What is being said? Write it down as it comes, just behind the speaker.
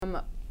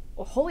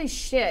holy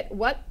shit,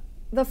 what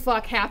the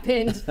fuck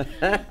happened?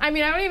 I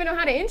mean, I don't even know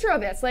how to intro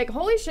this. Like,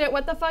 holy shit,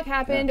 what the fuck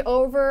happened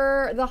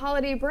over the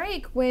holiday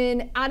break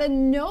when out of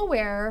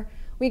nowhere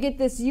we get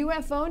this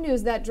UFO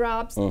news that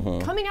drops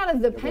coming out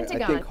of the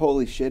Pentagon. I think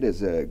holy shit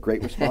is a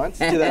great response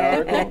to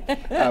that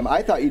article.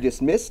 I thought you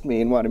just missed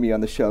me and wanted me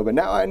on the show, but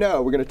now I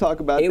know. We're going to talk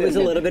about it. It was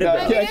a little bit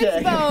of both.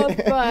 It's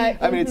both,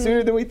 but... I mean, it's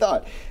sooner than we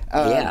thought.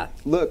 Yeah.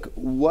 Look,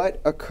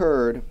 what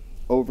occurred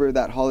over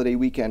that holiday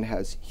weekend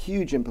has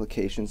huge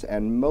implications,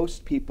 and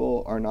most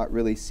people are not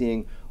really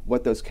seeing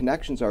what those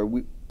connections are.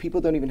 People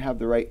don't even have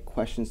the right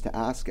questions to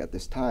ask at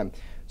this time.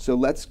 So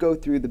let's go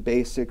through the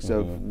basics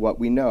of what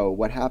we know,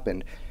 what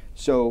happened.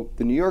 So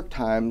the New York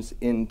Times,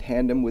 in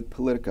tandem with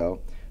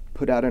Politico,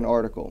 put out an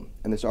article,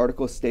 and this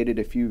article stated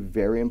a few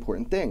very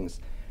important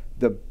things.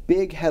 The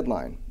big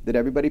headline that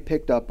everybody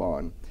picked up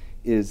on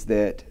is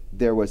that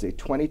there was a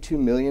 $22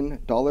 million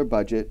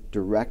budget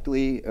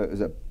directly, it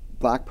was a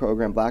black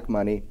program, black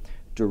money,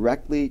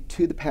 directly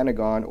to the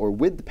Pentagon or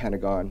with the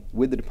Pentagon,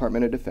 with the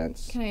Department of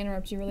Defense. Can I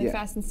interrupt you really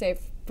fast and say,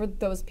 for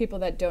those people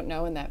that don't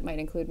know, and that might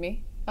include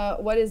me,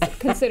 what is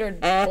considered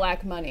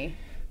black money?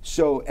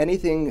 So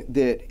anything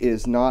that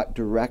is not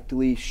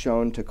directly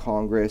shown to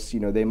Congress,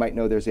 they might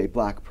know there's a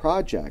black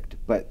project,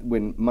 but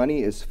when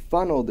money is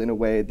funneled in a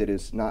way that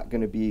is not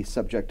going to be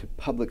subject to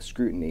public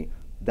scrutiny,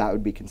 that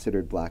would be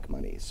considered black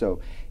money. So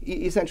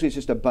essentially it's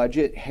just a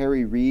budget.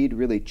 Harry Reid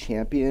really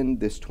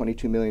championed this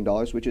 $22 million,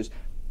 which is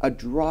a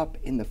drop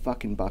in the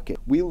fucking bucket.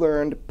 We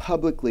learned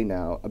publicly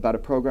now about a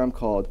program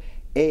called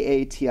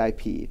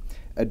AATIP,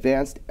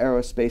 Advanced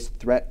Aerospace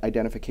Threat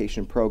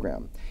Identification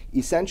Program.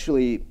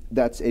 Essentially,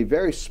 that's a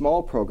very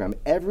small program.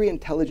 Every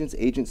intelligence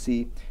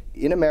agency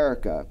in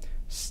America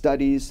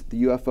studies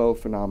the UFO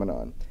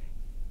phenomenon.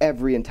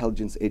 Every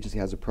intelligence agency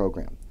has a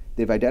program.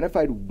 They've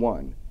identified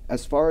one.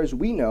 As far as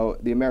we know,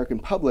 the American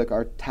public,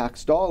 our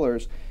tax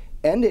dollars,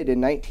 ended in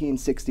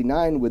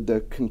 1969 with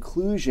the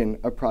conclusion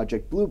of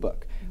Project Blue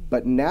Book.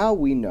 But now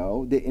we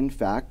know that, in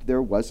fact,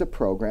 there was a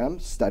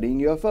program studying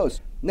UFOs.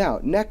 Now,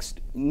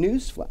 next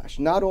newsflash,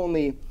 not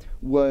only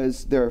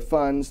was there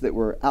funds that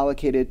were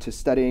allocated to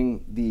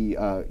studying the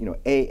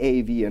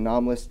AAV,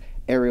 anomalous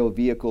aerial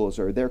vehicles,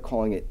 or they're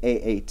calling it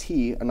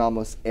AAT,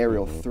 anomalous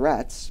aerial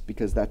threats,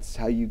 because that's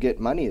how you get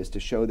money, is to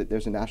show that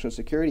there's a national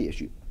security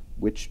issue,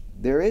 which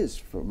there is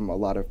from a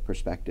lot of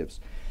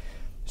perspectives.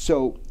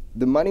 So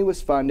the money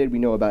was funded. We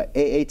know about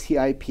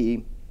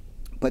AATIP,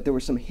 but there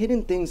were some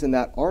hidden things in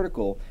that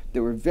article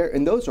that were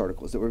in those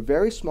articles that were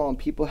very small, and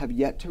people have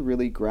yet to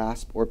really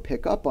grasp or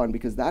pick up on,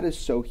 because that is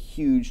so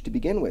huge to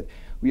begin with.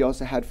 We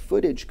also had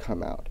footage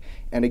come out,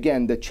 and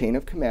again, the chain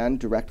of command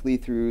directly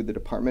through the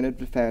Department of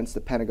Defense,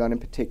 the Pentagon in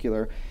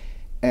particular,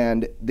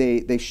 and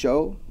they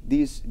show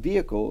these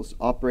vehicles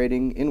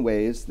operating in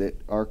ways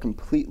that are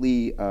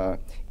completely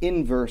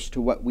inverse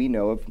to what we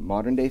know of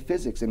modern day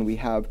physics, and we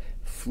have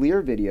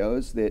FLIR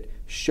videos that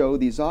show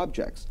these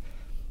objects.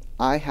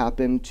 I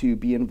happen to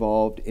be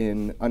involved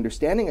in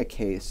understanding a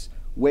case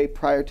way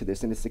prior to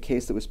this, and it's the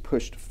case that was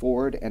pushed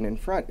forward and in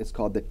front. It's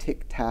called the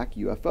Tic Tac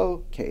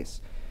UFO case.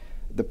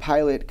 The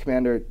pilot,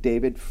 Commander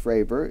David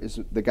Fravor, is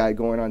the guy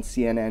going on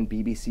CNN,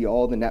 BBC,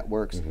 all the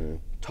networks,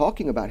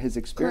 talking about his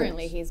experience.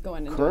 Currently, he's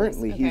going to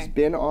Currently, he's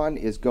been on,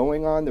 is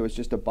going on. There was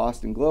just a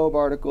Boston Globe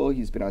article.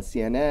 He's been on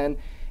CNN,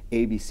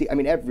 ABC. I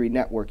mean, every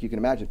network you can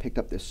imagine picked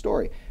up this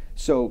story.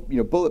 So,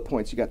 bullet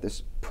points, you got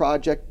this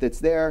project that's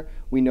there.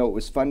 We know it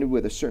was funded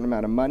with a certain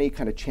amount of money,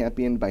 kind of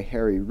championed by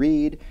Harry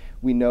Reid.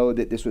 We know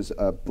that this was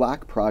a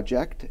black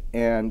project,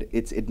 and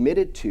it's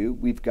admitted to.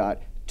 We've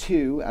got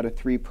 2 out of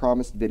 3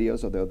 promised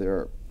videos, although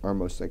there are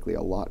most likely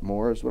a lot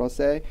more, is what I'll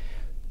say.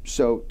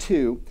 So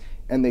 2,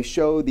 and they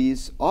show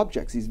these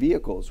objects, these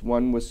vehicles.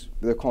 One was,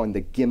 they're calling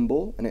the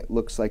gimbal, and it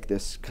looks like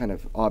this kind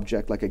of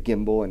object, like a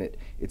gimbal, and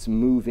it's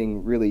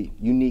moving really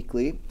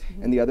uniquely.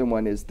 And the other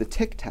one is the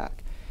Tic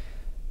Tac.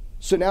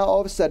 So now all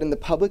of a sudden the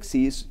public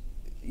sees,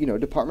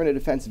 Department of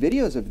Defense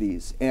videos of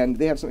these, and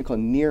they have something called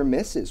near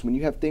misses. When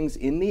you have things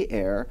in the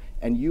air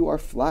and you are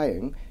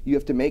flying, you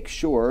have to make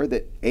sure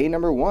that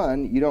number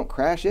one, you don't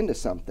crash into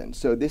something.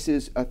 So this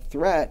is a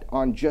threat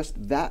on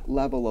just that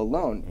level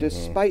alone,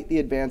 despite the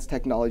advanced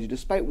technology,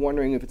 despite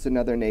wondering if it's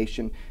another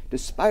nation,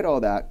 despite all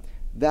that,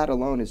 that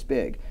alone is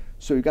big.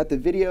 So we've got the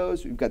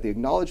videos, we've got the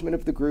acknowledgement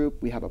of the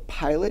group, we have a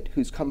pilot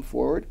who's come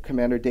forward,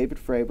 Commander David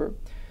Fravor.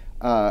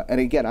 And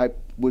again, I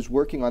was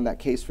working on that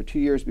case for 2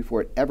 years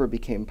before it ever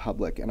became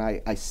public, and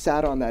I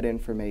sat on that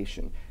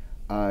information.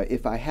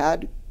 If I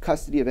had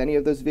custody of any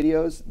of those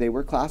videos, they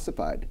were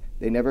classified.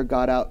 They never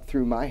got out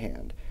through my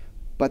hand.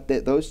 But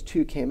those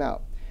 2 came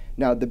out.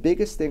 Now, the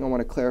biggest thing I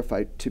want to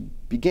clarify to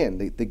begin,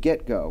 the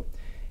get-go,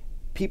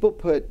 people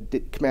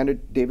put Commander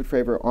David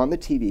Fravor on the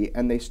TV,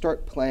 and they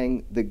start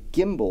playing the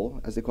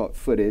gimbal, as they call it,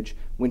 footage,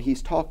 when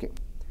he's talking.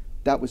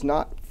 That was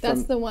not from...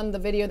 That's the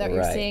video that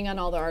you're seeing on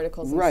all the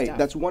articles and stuff. Right,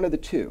 that's one of the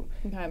 2.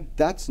 Okay.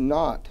 That's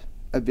not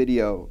a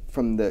video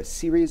from the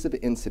series of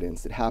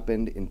incidents that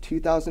happened in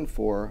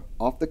 2004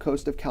 off the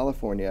coast of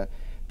California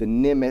the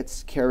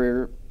Nimitz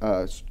carrier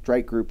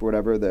strike group or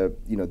whatever,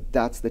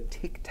 that's the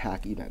Tic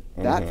Tac event.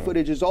 That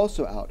footage is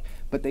also out,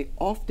 but they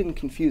often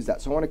confuse that.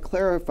 So I want to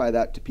clarify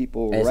that to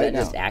people right now. Is that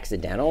just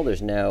accidental?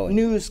 There's no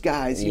news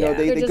guys, Yeah.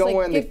 they They're go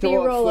like, in, they "Give throw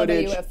B-roll up of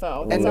a footage,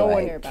 UFO." and That's no all I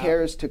one hear about.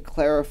 cares to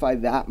clarify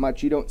that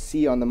much. You don't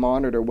see on the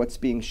monitor what's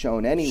being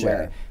shown anyway.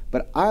 Sure.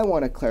 But I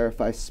want to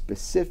clarify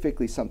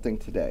specifically something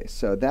today.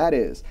 So that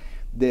is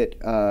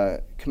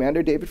that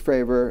Commander David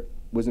Fravor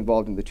was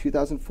involved in the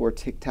 2004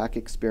 Tic Tac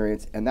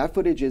experience, and that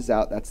footage is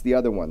out. That's the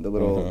other one, the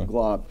little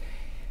glob.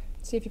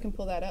 See if you can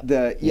pull that up.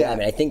 I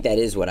mean, I think that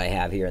is what I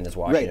have here in this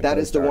Washington Right, that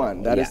Post is the article.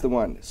 one. That is the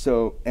one.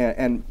 So,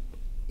 and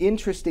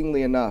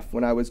interestingly enough,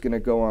 when I was going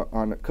to go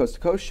on a Coast to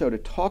Coast show to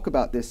talk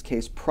about this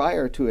case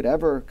prior to it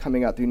ever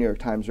coming out through New York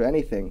Times or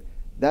anything,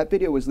 that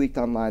video was leaked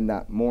online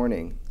that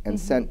morning and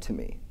sent to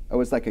me. It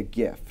was like a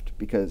gift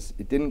because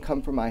it didn't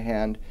come from my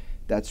hand.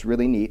 That's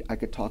really neat. I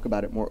could talk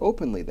about it more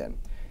openly then.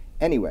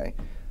 Anyway,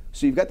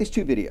 so you've got these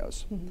two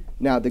videos.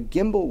 Now the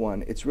gimbal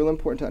one, it's real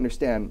important to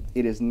understand,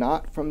 it is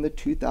not from the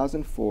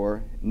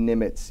 2004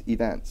 Nimitz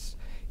events.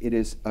 It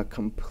is a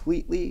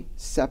completely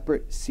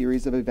separate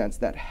series of events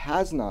that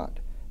has not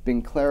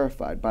been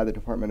clarified by the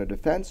Department of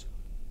Defense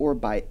or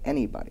by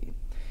anybody.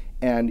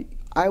 And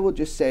I will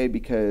just say,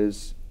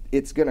 because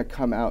it's going to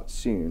come out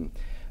soon,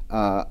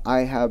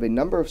 I have a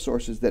number of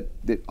sources that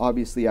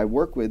obviously I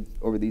work with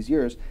over these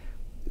years.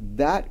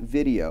 That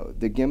video,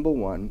 the gimbal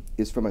one,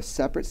 is from a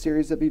separate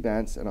series of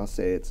events, and I'll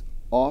say it's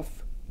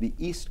off the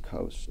East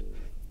Coast,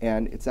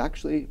 and it's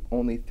actually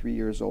only 3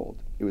 years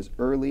old. It was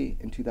early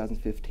in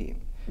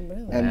 2015.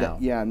 Really? And Wow.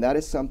 and that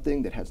is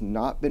something that has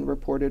not been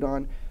reported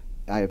on.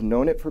 I have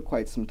known it for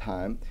quite some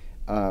time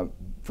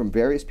from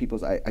various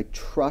people. I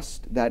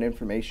trust that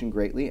information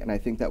greatly, and I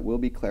think that will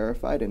be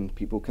clarified, and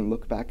people can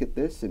look back at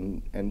this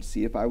and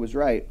see if I was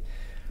right.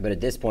 But at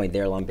this point,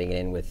 they're lumping it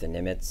in with the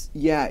Nimitz.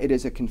 Yeah, it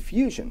is a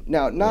confusion.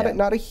 Now,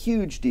 not a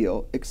huge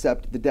deal,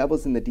 except the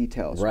devil's in the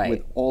details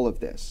with all of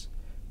this.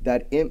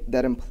 That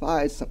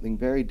implies something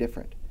very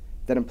different.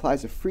 That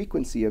implies a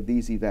frequency of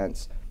these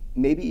events,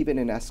 maybe even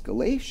an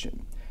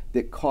escalation,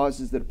 that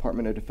causes the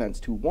Department of Defense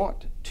to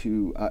want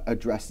to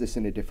address this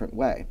in a different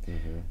way.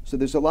 So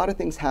there's a lot of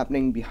things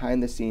happening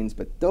behind the scenes,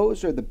 but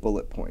those are the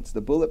bullet points.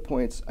 The bullet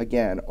points,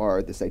 again,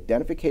 are this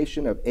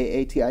identification of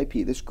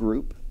AATIP, this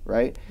group,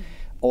 right?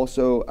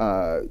 Also,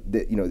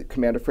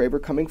 Commander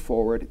Fravor coming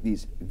forward,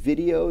 these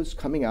videos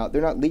coming out.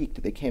 They're not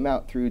leaked. They came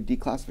out through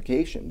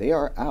declassification. They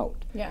are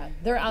out. Yeah,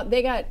 they're out.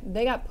 They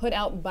got put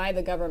out by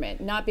the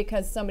government, not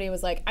because somebody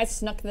was like, I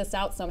snuck this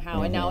out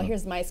somehow, and now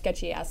here's my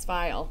sketchy ass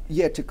file.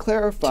 Yeah, to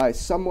clarify,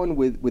 someone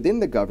within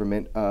the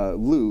government,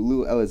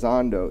 Lou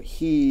Elizondo,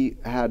 he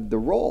had the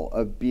role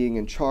of being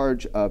in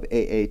charge of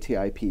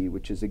AATIP,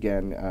 which is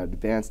again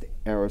Advanced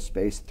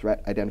Aerospace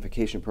Threat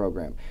Identification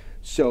Program.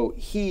 So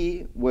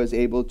he was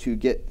able to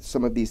get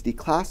some of these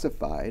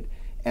declassified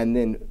and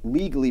then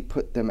legally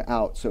put them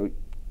out. So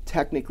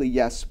technically,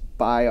 yes,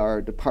 by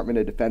our Department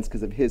of Defense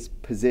because of his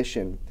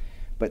position,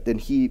 but then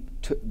he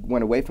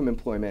went away from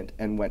employment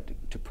and went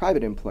to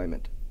private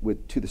employment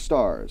to the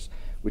Stars,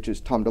 which is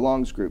Tom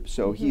DeLonge's group.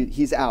 So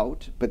he's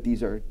out, but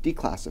these are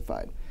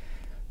declassified.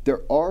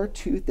 There are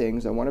two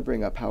things I want to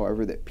bring up,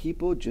 however, that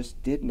people just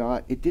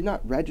it did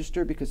not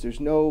register because there's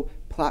no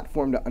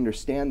platform to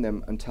understand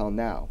them until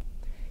now.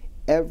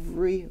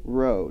 Every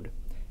road,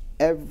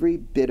 every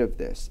bit of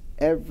this,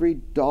 every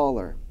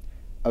dollar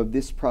of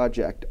this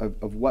project,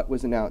 of what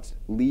was announced,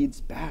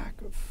 leads back,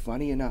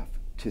 funny enough,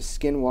 to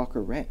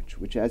Skinwalker Ranch,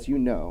 which, as you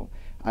know,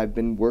 I've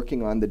been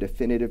working on the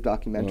definitive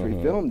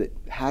documentary film that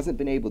hasn't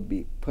been able to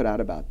be put out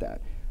about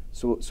that.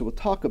 So we'll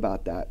talk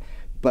about that.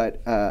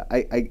 But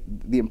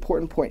the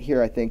important point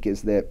here, I think,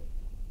 is that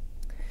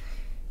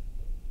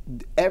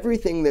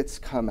everything that's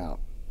come out,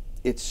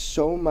 it's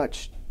so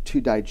much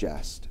to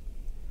digest.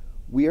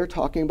 We are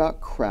talking about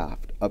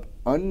craft of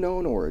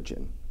unknown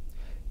origin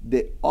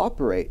that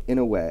operate in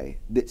a way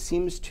that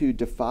seems to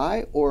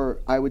defy,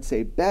 or I would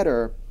say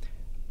better,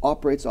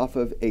 operates off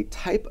of a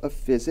type of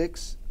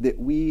physics that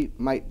we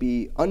might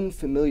be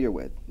unfamiliar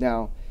with.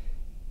 Now,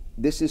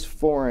 this is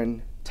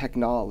foreign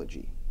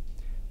technology,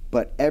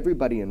 but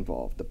everybody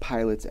involved, the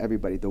pilots,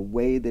 everybody, the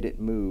way that it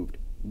moved,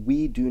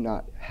 we do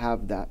not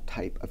have that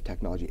type of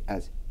technology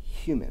as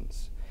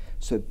humans.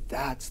 So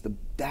that's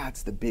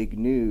the big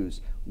news.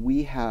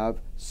 We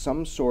have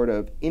some sort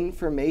of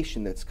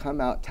information that's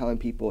come out telling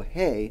people,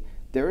 hey,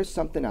 there is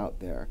something out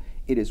there.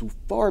 It is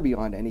far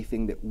beyond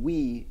anything that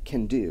we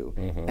can do.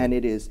 And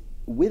it is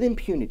with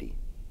impunity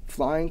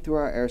flying through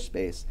our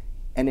airspace.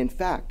 And in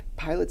fact,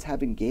 pilots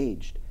have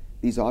engaged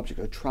these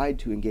objects, or tried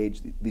to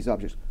engage these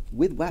objects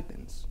with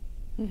weapons.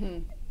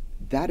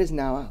 That is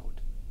now out.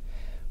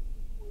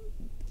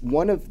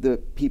 One of the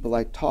people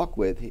I talk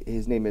with,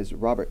 his name is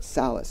Robert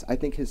Salas. I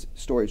think his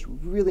story is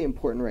really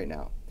important right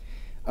now.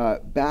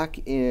 Back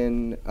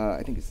in,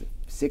 I think it's the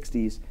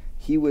 60s,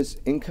 he was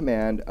in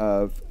command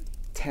of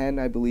 10,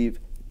 I believe,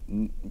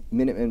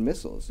 Minuteman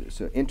missiles,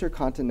 so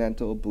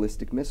intercontinental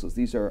ballistic missiles.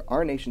 These are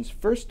our nation's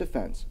first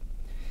defense.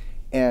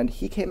 And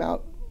he came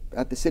out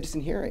at the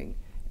citizen hearing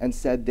and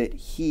said that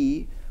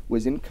he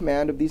was in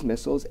command of these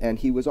missiles and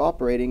he was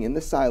operating in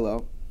the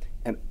silo,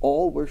 and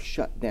all were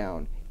shut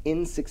down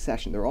in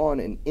succession. They're all in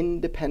an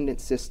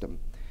independent system.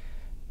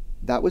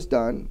 That was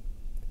done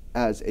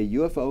as a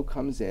UFO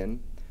comes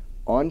in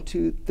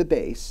onto the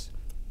base.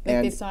 Like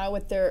and they saw it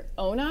with their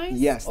own eyes?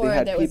 yes, they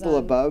had people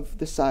on... above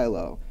the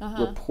silo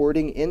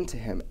reporting into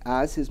him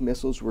as his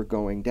missiles were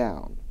going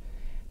down.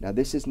 Now,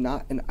 this is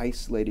not an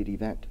isolated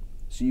event.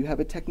 So you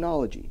have a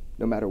technology,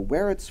 no matter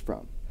where it's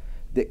from,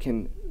 that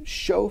can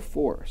show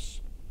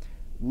force,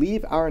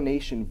 leave our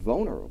nation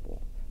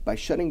vulnerable by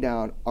shutting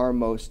down our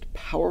most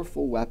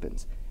powerful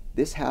weapons.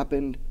 This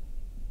happened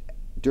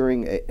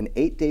during an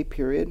 8-day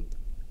period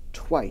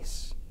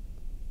twice.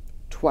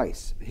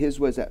 His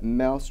was at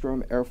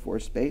Maelstrom Air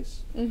Force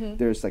Base.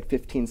 There's like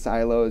 15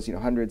 silos,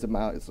 hundreds of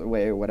miles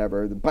away or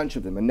whatever, a bunch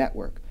of them, a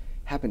network.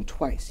 Happened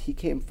twice. He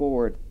came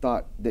forward,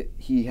 thought that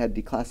he had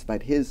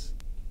declassified his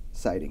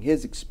sighting,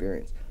 his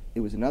experience.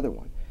 It was another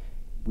one.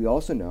 We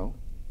also know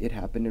it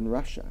happened in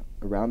Russia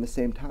around the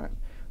same time.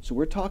 So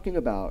we're talking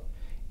about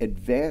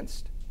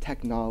advanced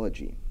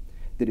technology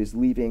that is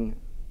leaving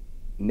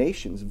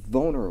nations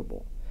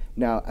vulnerable.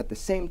 Now, at the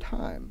same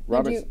time,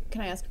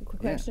 can I ask a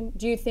quick question?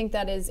 Do you think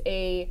that is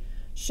a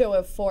show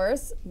of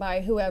force by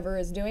whoever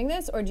is doing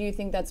this, or do you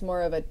think that's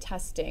more of a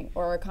testing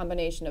or a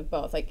combination of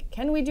both? Like,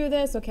 can we do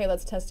this? Okay,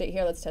 let's test it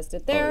here, let's test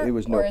it there. It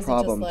was no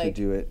problem to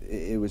do it.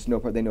 It was no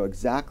problem. They know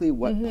exactly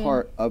what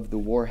part of the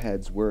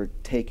warheads were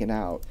taken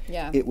out.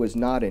 Yeah. It was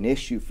not an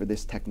issue for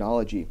this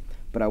technology.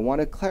 But I want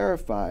to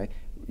clarify,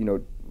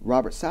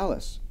 Robert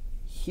Salas,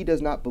 he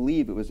does not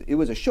believe it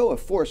was a show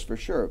of force for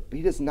sure, but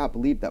he does not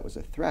believe that was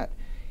a threat.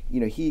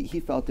 He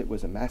felt it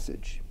was a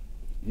message,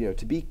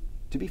 to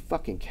be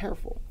fucking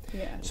careful.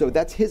 Yeah. So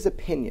that's his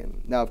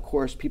opinion. Now, of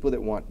course, people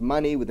that want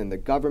money within the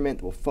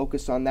government will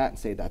focus on that and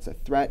say that's a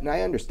threat, and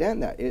I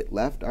understand that. It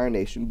left our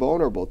nation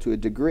vulnerable to a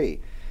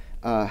degree.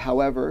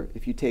 However,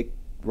 if you take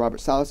Robert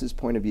Salas's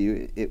point of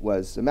view, it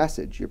was a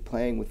message. You're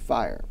playing with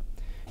fire.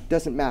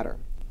 Doesn't matter.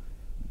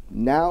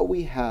 Now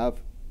we have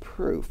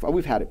proof.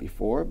 We've had it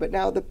before, but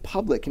now the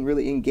public can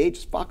really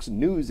engage. Fox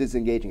News is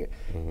engaging it.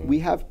 We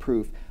have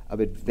proof of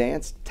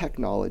advanced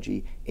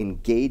technology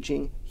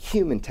engaging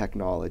human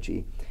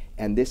technology,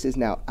 and this is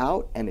now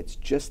out, and it's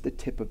just the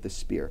tip of the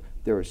spear.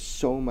 There is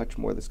so much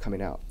more that's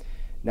coming out.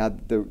 Now,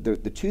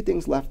 the two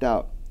things left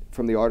out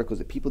from the articles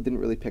that people didn't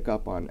really pick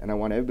up on, and I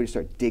want everybody to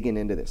start digging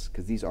into this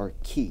because these are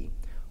key.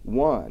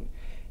 One,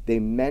 they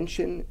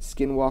mention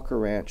Skinwalker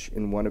Ranch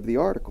in one of the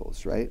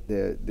articles, right?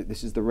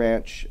 This is the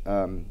ranch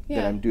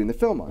that I'm doing the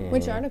film on.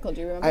 Which article,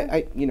 do you remember?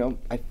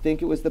 I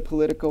think it was the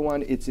Politico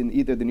one. It's in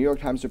either the New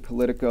York Times or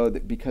Politico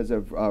because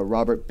of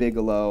Robert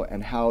Bigelow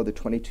and how the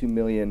 $22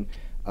 million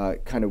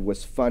kind of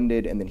was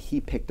funded, and then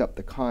he picked up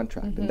the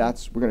contract. And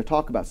we're going to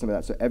talk about some of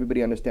that so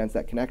everybody understands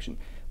that connection.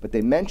 But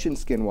they mentioned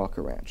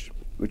Skinwalker Ranch,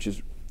 which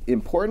is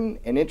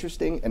important and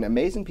interesting and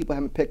amazing. People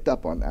haven't picked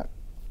up on that.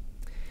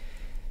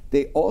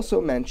 They also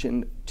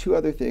mentioned two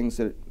other things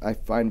that I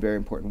find very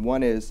important.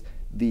 One is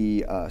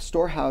the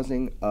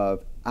storehousing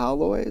of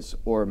alloys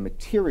or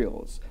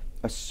materials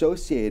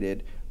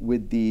associated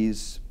with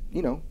these,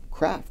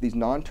 craft, these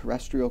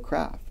non-terrestrial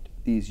craft,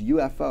 these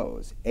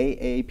UFOs,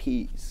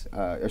 AAPs,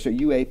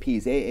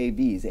 UAPs,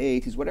 AAVs,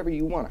 AATs, whatever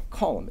you want to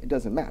call them, it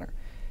doesn't matter.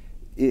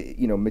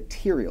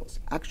 Materials,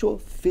 actual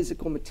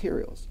physical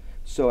materials.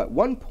 So at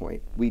one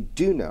point, we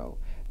do know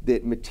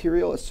that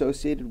material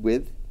associated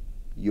with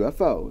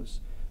UFOs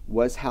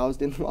was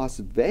housed in Las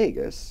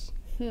Vegas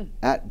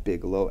at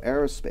Bigelow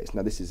Aerospace.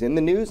 Now, this is in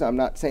the news. I'm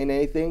not saying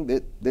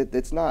anything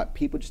that's not.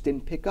 People just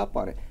didn't pick up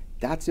on it.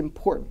 That's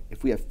important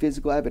if we have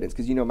physical evidence,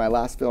 because my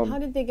last film... How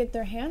did they get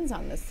their hands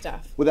on this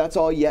stuff? Well, that's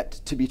all yet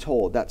to be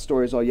told. That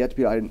story is all yet to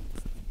be told.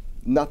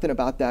 Nothing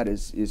about that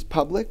is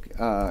public,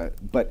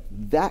 but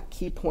that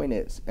key point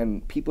is,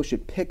 and people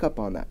should pick up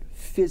on that,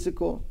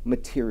 physical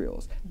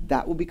materials.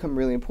 That will become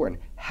really important.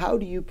 How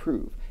do you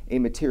prove a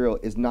material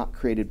is not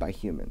created by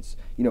humans?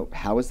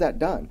 How is that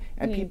done?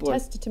 And people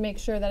test to make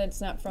sure that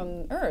it's not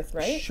from Earth,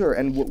 right? Sure.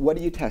 And what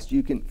do you test?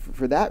 You can,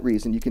 for that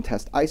reason, you can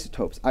test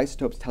isotopes.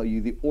 Isotopes tell you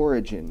the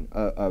origin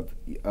of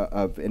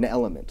an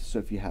element. So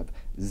if you have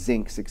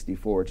zinc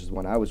 64, which is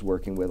one I was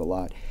working with a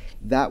lot,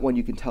 that one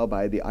you can tell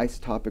by the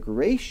isotopic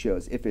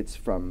ratios if it's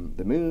from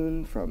the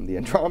moon, from the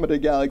Andromeda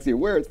galaxy, or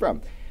where it's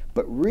from.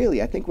 But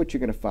really, I think what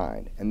you're going to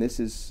find, and this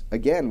is,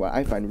 again, what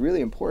I find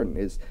really important,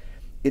 is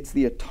it's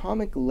the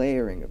atomic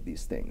layering of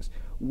these things.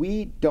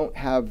 We don't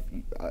have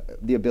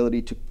the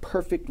ability to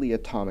perfectly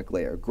atomic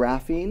layer.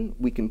 Graphene,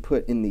 we can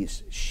put in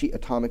these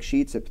atomic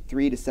sheets of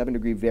 3 to 7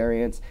 degree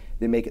variance.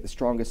 They make it the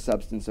strongest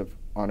substance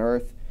on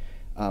Earth.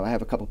 I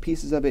have a couple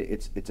pieces of it.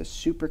 It's a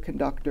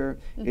superconductor.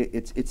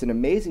 It's an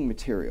amazing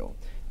material.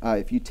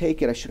 If you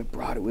take it, I should have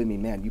brought it with me,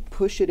 man. You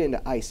push it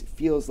into ice, it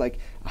feels like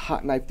a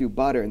hot knife through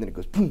butter, and then it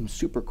goes boom,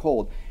 super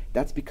cold.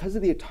 That's because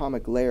of the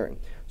atomic layering.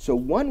 So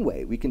one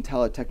way we can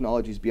tell a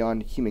technology is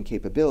beyond human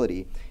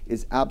capability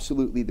is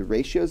absolutely the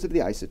ratios of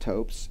the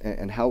isotopes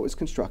and how it was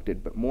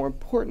constructed, but more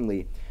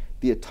importantly,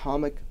 the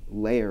atomic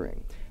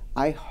layering.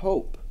 I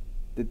hope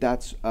that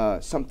that's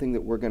something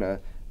that we're going to,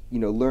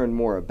 learn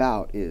more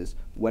about is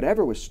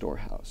whatever was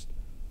storehoused.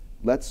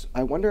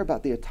 I wonder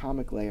about the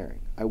atomic layering.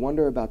 I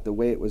wonder about the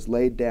way it was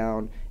laid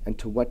down and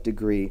to what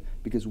degree,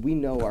 because we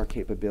know our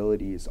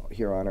capabilities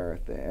here on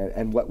Earth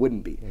and what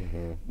wouldn't be.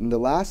 And the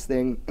last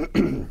thing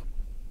in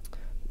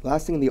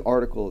the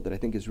article that I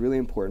think is really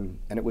important,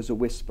 and it was a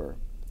whisper,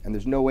 and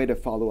there's no way to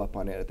follow up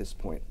on it at this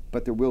point,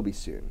 but there will be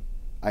soon,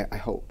 I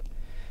hope,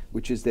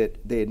 which is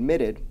that they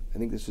admitted, I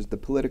think this is the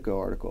Politico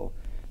article,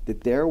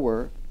 that there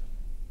were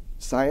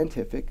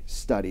scientific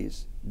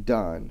studies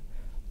done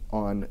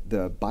on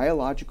the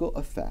biological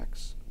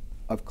effects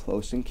of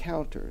close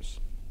encounters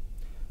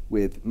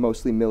with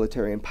mostly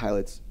military and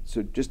pilots.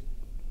 So just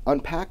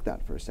unpack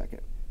that for a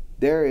second.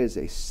 There is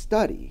a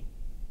study,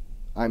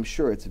 I'm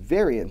sure it's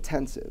very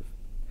intensive,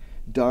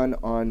 done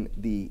on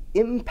the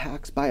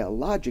impacts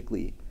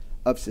biologically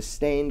of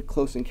sustained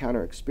close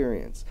encounter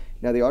experience.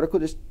 Now the article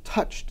just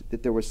touched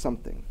that there was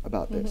something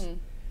about this.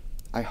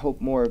 I hope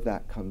more of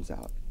that comes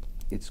out.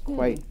 It's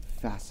quite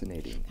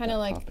fascinating. Kind of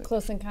like topic.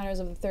 Close Encounters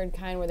of the Third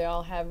Kind, where they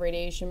all have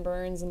radiation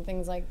burns and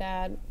things like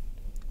that.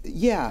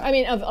 Yeah. I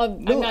mean,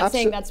 I'm not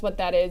saying that's what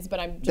that is, but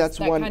I'm just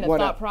that kind of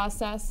thought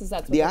process. Is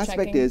that what the they're aspect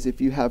checking? is,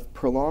 if you have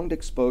prolonged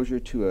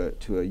exposure to a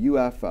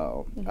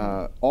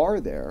UFO, are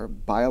there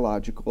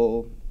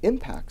biological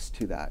impacts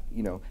to that?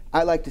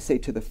 I like to say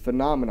to the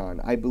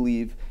phenomenon. I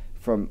believe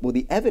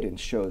the evidence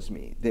shows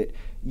me that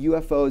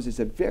UFOs is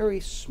a very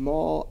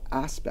small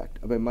aspect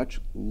of a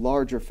much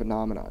larger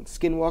phenomenon.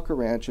 Skinwalker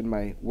Ranch and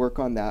my work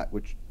on that,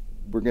 which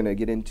we're going to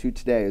get into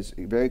today, is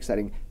very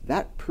exciting.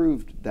 That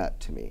proved that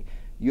to me.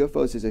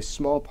 UFOs is a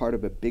small part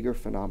of a bigger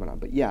phenomenon.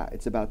 But yeah,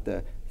 it's about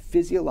the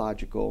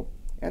physiological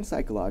and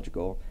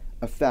psychological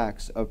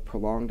effects of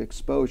prolonged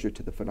exposure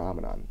to the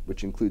phenomenon,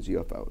 which includes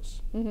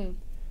UFOs.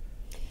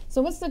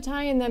 So what's the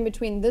tie-in then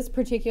between this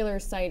particular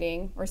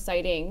sighting, or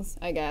sightings,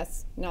 I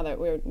guess, now that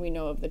we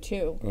know of the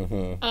two,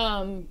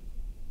 and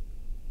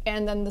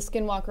then the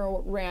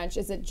Skinwalker Ranch?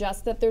 Is it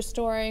just that they're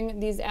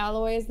storing these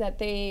alloys that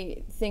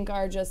they think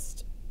are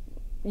just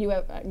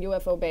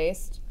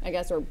UFO-based, I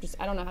guess, or just,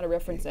 I don't know how to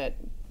reference it.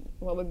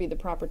 What would be the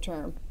proper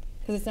term?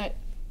 Because it's not...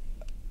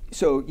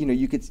 So,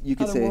 you could say...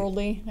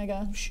 Otherworldly, I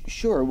guess?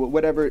 Sure,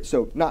 whatever.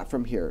 So, not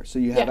from here. So,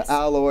 you have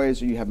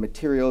alloys, or you have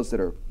materials that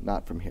are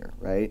not from here,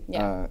 right?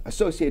 Yeah.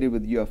 Associated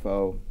with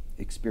UFO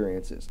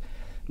experiences.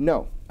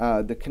 No,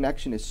 the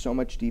connection is so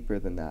much deeper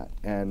than that.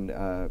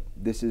 And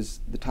this is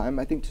the time,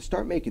 I think, to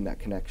start making that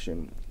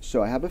connection.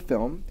 So, I have a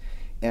film,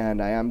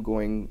 and I'm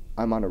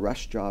on a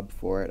rush job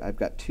for it. I've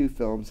got 2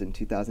 films in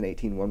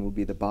 2018. One will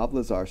be the Bob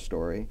Lazar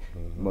story,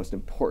 the most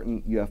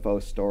important UFO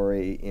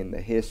story in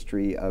the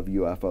history of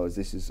UFOs.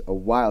 This is a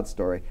wild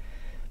story.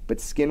 But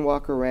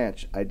Skinwalker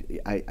Ranch,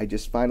 I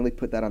just finally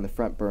put that on the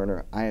front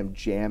burner. I am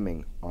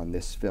jamming on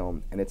this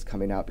film, and it's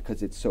coming out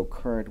because it's so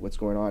current, what's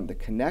going on. The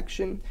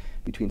connection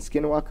between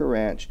Skinwalker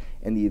Ranch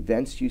and the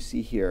events you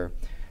see here,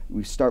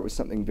 we start with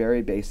something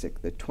very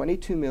basic. The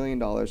 $22 million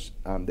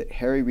that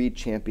Harry Reid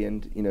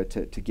championed,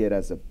 to get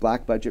as a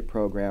black budget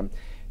program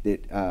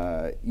that,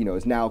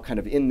 is now kind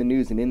of in the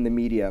news and in the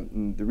media.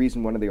 And the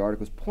reason one of the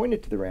articles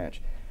pointed to the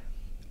ranch,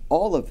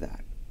 all of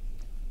that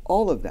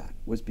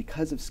was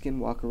because of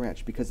Skinwalker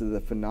Ranch, because of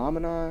the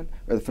phenomena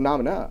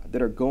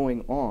that are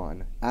going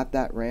on at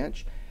that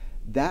ranch.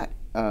 That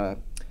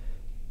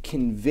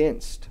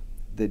convinced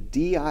the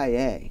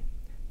DIA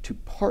to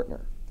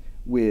partner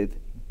with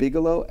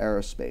Bigelow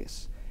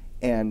Aerospace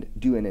and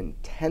do an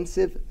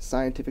intensive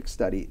scientific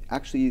study,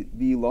 actually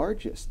the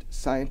largest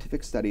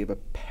scientific study of a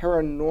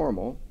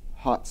paranormal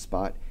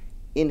hotspot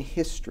in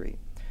history.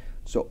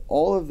 So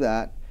all of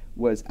that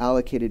was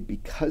allocated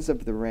because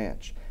of the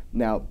ranch.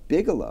 Now,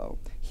 Bigelow,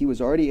 he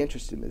was already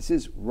interested in this.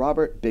 This is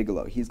Robert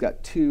Bigelow. He's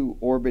got 2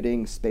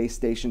 orbiting space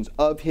stations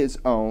of his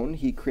own.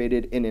 He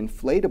created an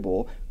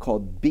inflatable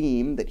called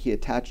Beam that he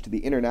attached to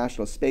the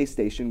International Space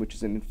Station, which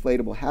is an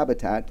inflatable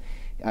habitat.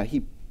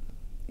 He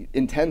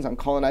intends on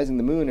colonizing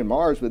the moon and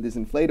Mars with his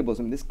inflatables.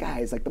 I mean, this guy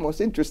is like the most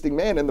interesting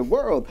man in the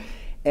world.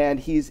 And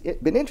he's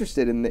been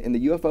interested in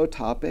the UFO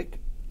topic.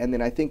 And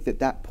then I think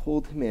that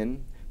pulled him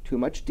in to a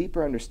much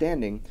deeper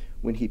understanding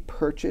when he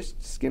purchased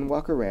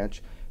Skinwalker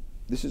Ranch.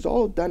 This is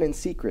all done in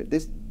secret.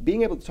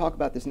 Being able to talk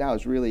about this now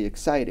is really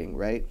exciting,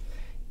 right?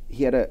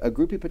 He had a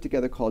group he put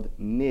together called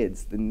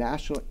NIDS, the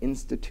National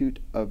Institute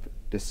of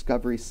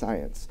Discovery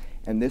Science.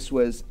 And this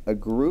was a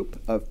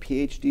group of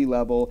PhD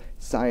level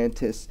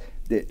scientists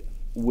that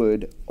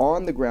would,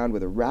 on the ground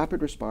with a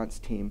rapid response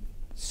team,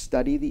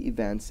 study the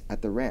events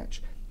at the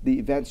ranch. The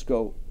events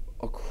go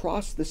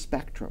across the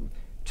spectrum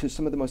to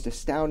some of the most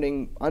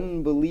astounding,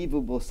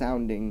 unbelievable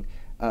sounding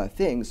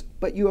things,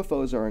 but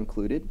UFOs are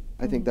included.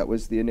 I think that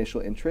was the initial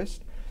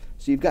interest.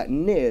 So you've got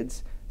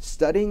NIDS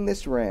studying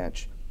this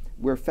ranch.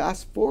 We're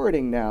fast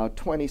forwarding now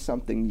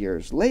 20-something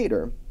years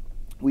later.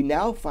 We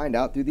now find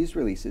out through these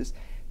releases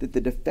that the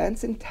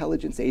Defense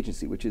Intelligence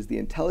Agency, which is the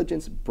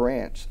intelligence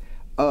branch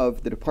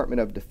of the Department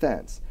of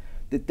Defense,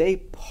 that they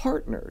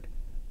partnered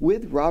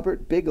with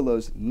Robert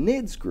Bigelow's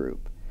NIDS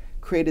group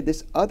created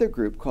this other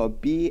group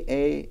called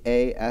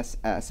BAASS,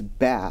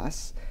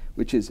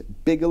 which is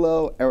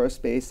Bigelow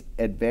Aerospace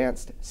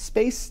Advanced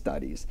Space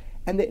Studies.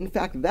 And in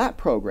fact, that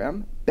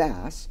program,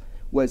 BASS,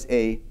 was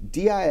a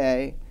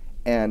DIA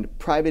and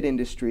private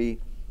industry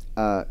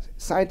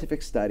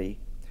scientific study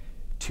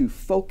to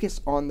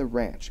focus on the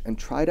ranch and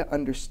try to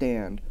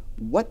understand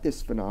what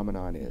this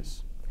phenomenon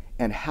is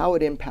and how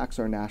it impacts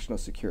our national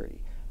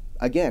security.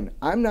 Again,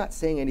 I'm not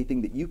saying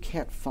anything that you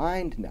can't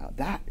find now.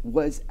 That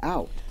was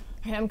out.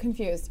 I'm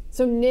confused.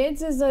 So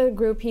NIDS is a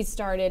group he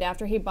started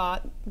after he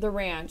bought the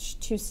ranch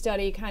to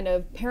study kind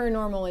of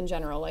paranormal in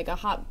general, like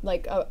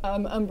a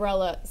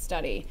umbrella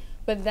study.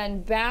 But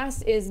then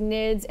BASS is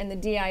NIDS and the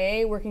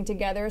DIA working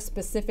together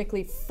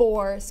specifically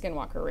for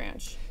Skinwalker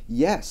Ranch.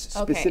 Yes,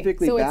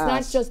 specifically so BASS. So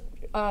it's not just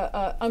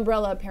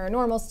umbrella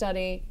paranormal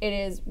study. It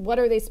is, what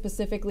are they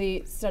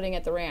specifically studying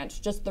at the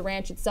ranch? Just the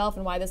ranch itself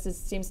and why this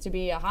seems to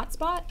be a hot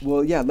spot?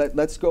 Well, yeah,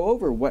 let's go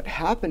over what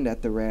happened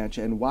at the ranch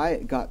and why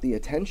it got the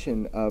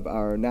attention of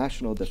our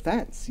national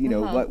defense. You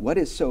know, what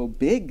is so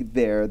big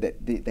there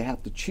that they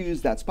have to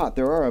choose that spot.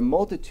 There are a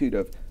multitude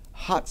of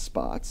hot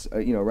spots,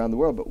 around the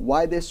world, but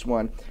why this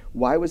one?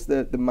 Why was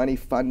the money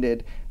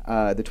funded,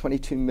 the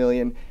 $22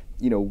 million?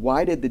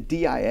 Why did the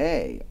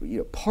DIA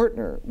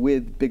partner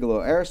with Bigelow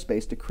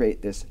Aerospace to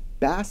create this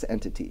BASS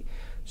entity?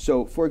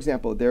 So, for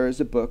example, there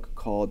is a book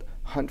called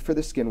Hunt for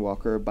the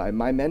Skinwalker by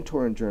my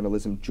mentor in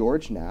journalism,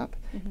 George Knapp,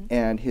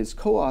 and his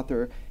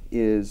co-author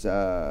is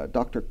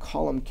Dr.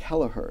 Colm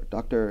Kelleher.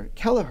 Dr.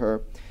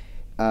 Kelleher,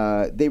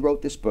 they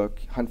wrote this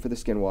book, Hunt for the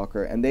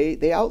Skinwalker, and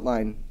they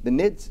outline the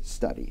NIDS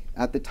study.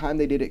 At the time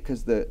they did it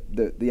because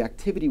the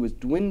activity was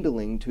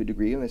dwindling to a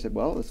degree, and they said,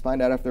 well, let's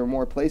find out if there are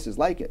more places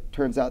like it.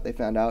 Turns out they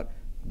found out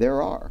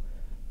there are.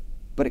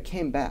 But it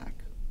came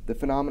back. The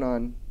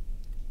phenomenon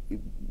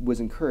was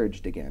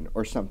encouraged again,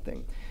 or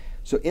something.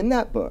 So in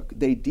that book,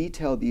 they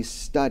detail these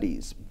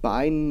studies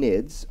by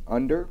NIDS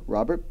under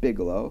Robert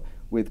Bigelow,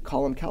 with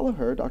Colm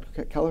Kelleher,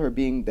 Dr. Kelleher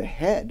being the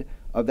head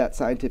of that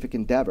scientific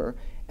endeavor.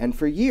 And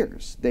for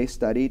years, they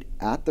studied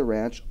at the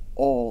ranch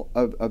all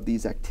of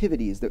these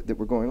activities that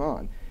were going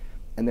on.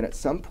 And then at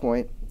some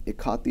point, it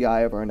caught the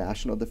eye of our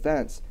national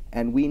defense,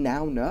 and we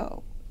now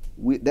know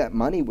that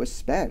money was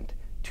spent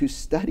to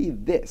study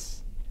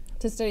this.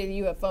 To study the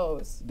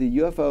UFOs. The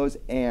UFOs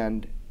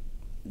and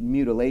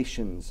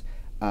mutilations,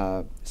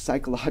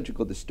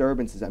 psychological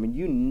disturbances. I mean,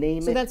 you name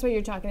it. So that's what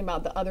you're talking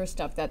about, the other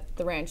stuff that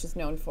the ranch is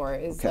known for,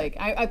 is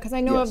because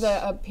I know of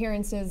the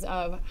appearances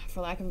of,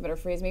 for lack of a better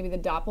phrase, maybe the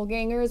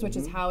doppelgangers, which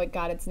is how it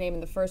got its name in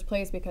the first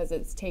place, because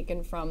it's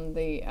taken from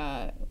the,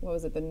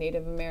 the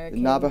Native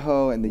American? The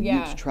Navajo and the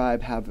Ute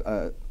tribe have,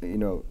 the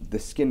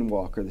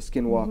Skinwalker. The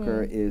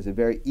Skinwalker is a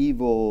very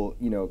evil,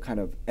 kind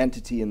of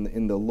entity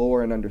in the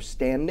lore and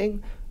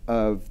understanding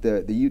of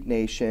the Ute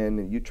Nation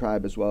and Ute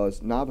tribe, as well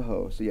as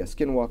Navajo. So yeah,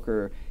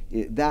 Skinwalker,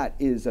 that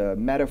is a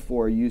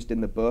metaphor used in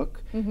the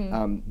book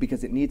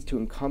because it needs to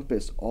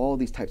encompass all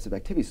these types of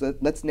activities. So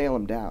let's nail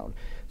them down.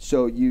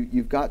 So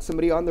you've got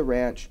somebody on the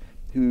ranch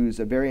who's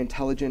a very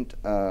intelligent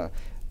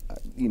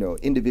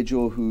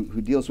individual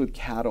who deals with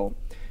cattle.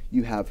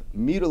 You have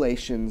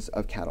mutilations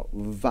of cattle,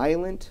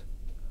 violent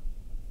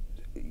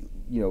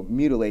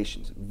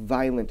mutilations,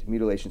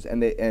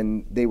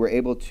 and they were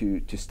able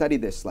to study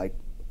this, like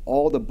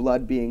all the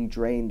blood being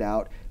drained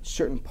out,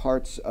 certain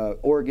parts,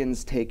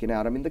 organs taken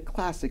out. I mean, the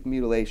classic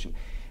mutilation.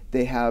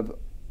 They have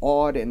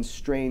odd and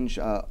strange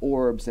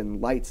orbs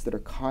and lights that are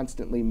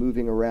constantly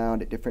moving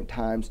around at different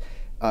times,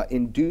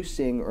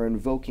 inducing or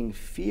invoking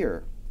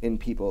fear in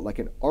people, like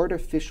an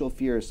artificial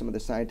fear, as some of the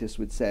scientists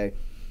would say.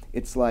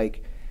 It's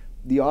like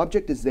the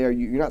object is there,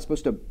 you're not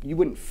supposed to, you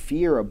wouldn't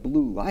fear a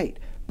blue light,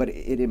 but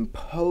it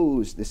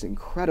imposed this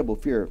incredible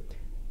fear.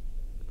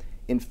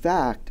 In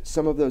fact,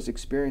 some of those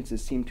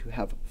experiences seem to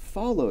have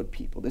followed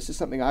people. This is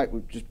something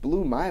just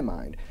blew my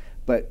mind.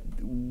 But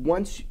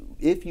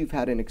if you've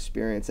had an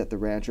experience at the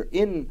ranch or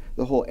in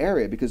the whole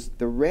area, because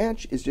the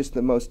ranch is just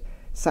the most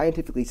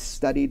scientifically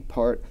studied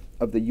part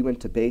of the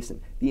Uinta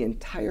Basin. The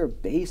entire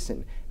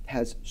basin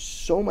has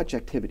so much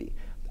activity.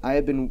 I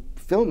have been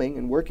filming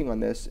and working on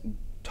this,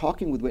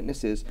 talking with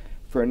witnesses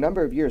for a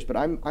number of years, but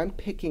I'm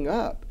picking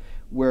up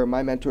where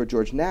my mentor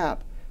George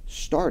Knapp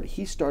started.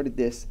 He started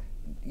this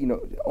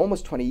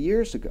almost 20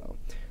 years ago.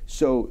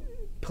 So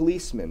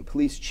policemen,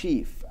 police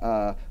chief,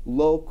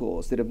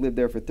 locals that have lived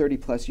there for 30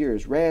 plus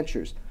years,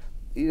 ranchers,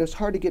 it's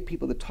hard to get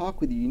people to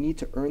talk with you. You need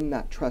to earn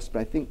that trust. But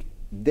I think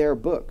their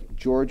book,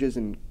 George's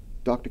and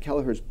Dr.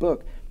 Kelleher's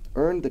book,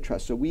 earned the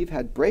trust. So we've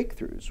had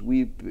breakthroughs.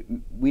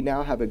 We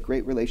now have a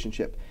great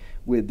relationship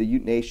with the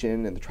Ute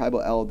Nation and the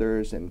tribal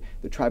elders and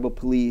the tribal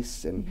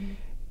police, and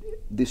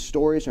the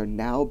stories are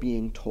now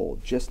being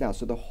told just now.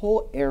 So the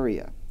whole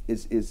area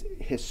is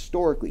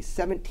historically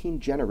 17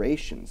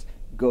 generations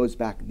goes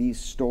back these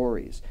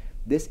stories.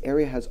 This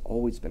area has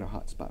always been a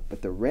hot spot,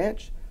 but the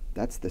ranch,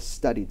 that's the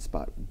studied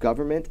spot.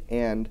 Government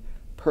and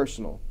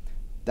personal,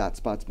 that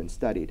spot's been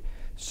studied.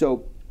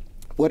 So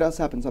what else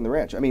happens on the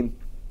ranch? I mean,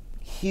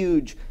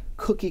 huge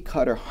cookie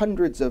cutter,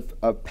 hundreds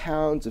of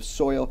pounds of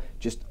soil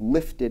just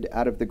lifted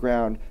out of the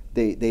ground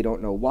They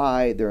don't know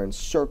why. They're in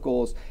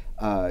circles.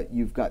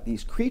 You've got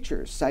these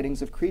creatures,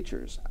 sightings of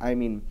creatures. I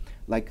mean,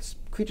 like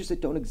creatures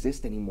that don't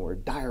exist anymore,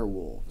 dire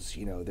wolves.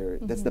 You know,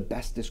 that's the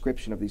best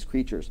description of these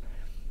creatures.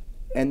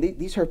 And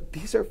these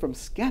are from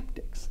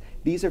skeptics.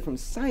 These are from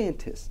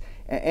scientists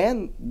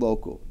and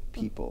local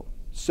people.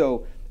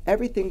 So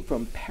everything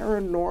from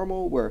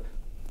paranormal, where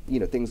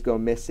things go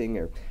missing,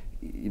 or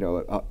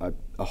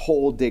a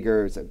hole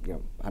digger is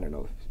I don't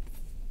know,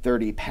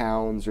 30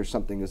 pounds or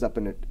something, is up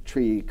in a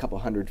tree a couple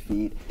 100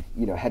 feet,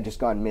 had just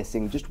gone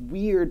missing. Just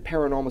weird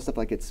paranormal stuff,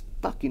 like it's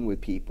fucking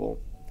with people,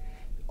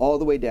 all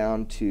the way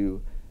down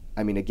to,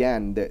 I mean,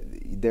 again,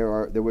 there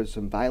were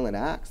some violent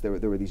acts. There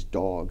were these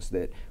dogs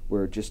that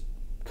were just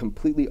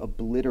completely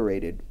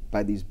obliterated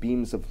by these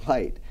beams of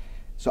light.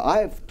 So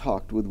I've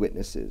talked with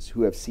witnesses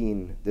who have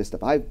seen this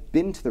stuff. I've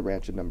been to the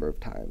ranch a number of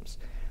times.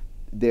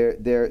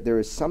 There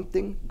is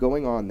something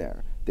going on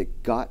there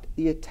that got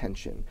the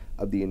attention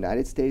of the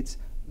United States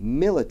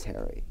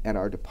military and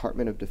our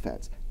Department of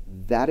Defense.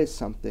 That is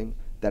something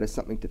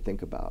to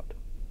think about.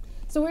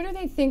 So where do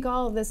they think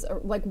all of this,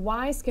 like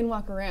why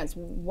Skinwalker Ranch?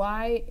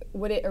 Why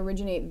would it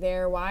originate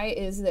there? Why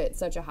is it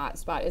such a hot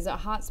spot? Is it a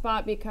hot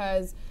spot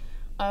because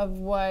of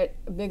what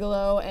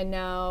Bigelow and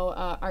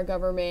now our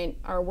government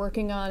are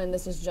working on, and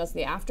this is just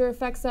the after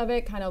effects of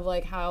it, kind of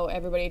like how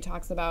everybody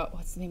talks about,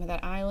 what's the name of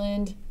that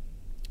island?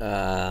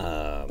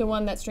 The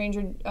one that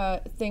Stranger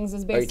Things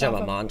is based on. Are you talking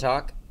about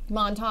Montauk?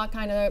 Montauk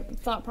kind of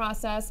thought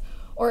process?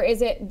 Or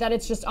is it that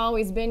it's just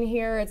always been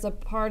here, it's a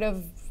part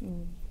of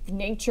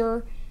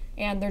nature,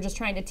 and they're just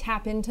trying to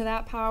tap into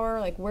that power?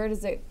 Like what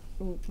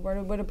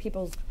do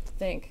people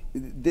think?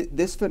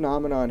 This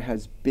phenomenon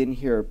has been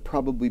here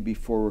probably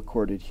before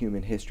recorded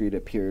human history, it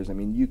appears. I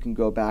mean, you can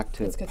go back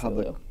to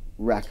public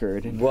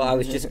record. Well, I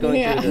was just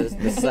going through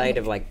the site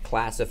of like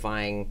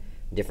classifying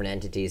different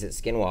entities at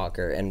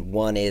Skinwalker, and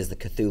one is the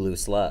Cthulhu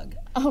slug.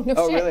 Oh, no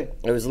shit. Really?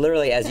 It was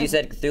literally, as you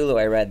said Cthulhu,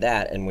 I read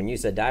that, and when you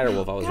said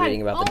direwolf, I was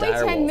reading about the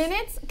direwolf. Only 10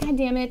 minutes? God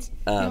damn it.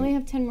 I only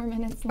have 10 more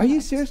minutes left. Are you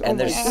serious? And oh my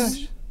there's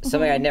gosh.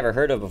 something I'd never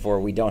heard of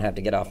before. We don't have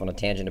to get off on a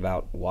tangent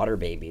about water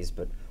babies,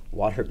 but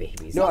water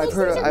babies. No,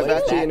 I've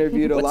actually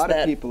interviewed a lot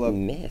of people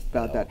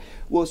about that.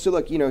 Well, so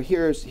look,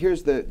 here's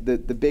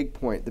the big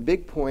point. The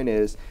big point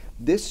is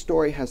this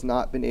story has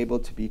not been able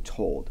to be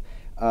told.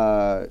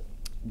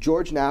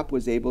 George Knapp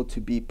was able to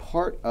be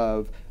part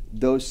of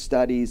those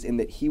studies in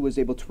that he was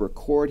able to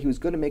record. He was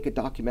going to make a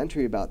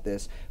documentary about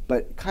this,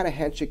 but kind of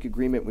handshake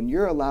agreement, when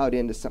you're allowed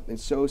into something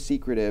so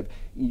secretive,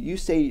 you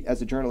say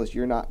as a journalist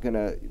you're not going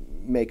to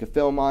make a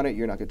film on it,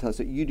 you're not going to tell us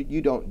that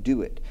you don't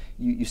do it.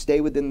 You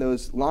stay within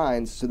those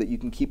lines so that you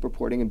can keep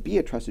reporting and be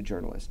a trusted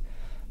journalist.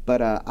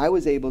 But I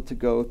was able to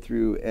go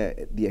through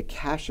the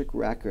Akashic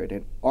record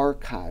and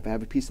archive. I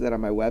have a piece of that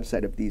on my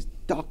website of these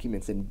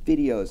documents and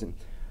videos and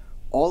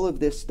all of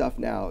this stuff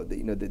now.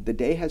 The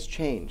day has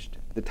changed.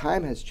 The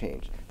time has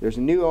changed. There's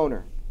a new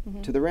owner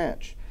to the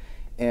ranch.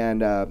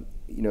 And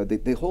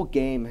the whole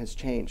game has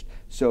changed.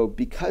 So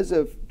because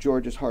of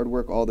George's hard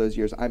work all those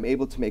years, I'm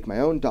able to make my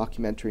own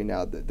documentary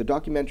now. The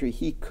documentary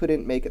he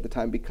couldn't make at the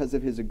time because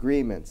of his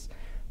agreements.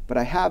 But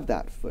I have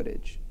that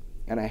footage,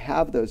 and I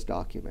have those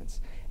documents.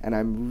 And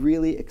I'm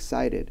really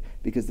excited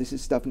because this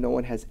is stuff no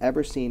one has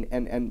ever seen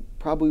and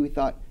probably we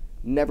thought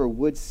never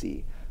would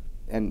see.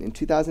 And in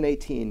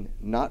 2018,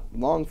 not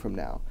long from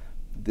now,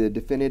 the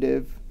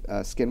definitive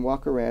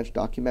Skinwalker Ranch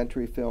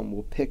documentary film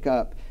will pick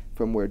up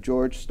from where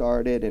George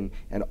started and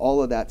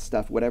all of that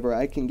stuff, whatever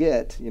I can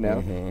get,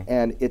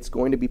 and it's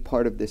going to be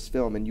part of this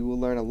film. And you will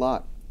learn a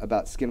lot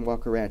about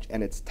Skinwalker Ranch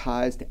and its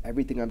ties to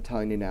everything I'm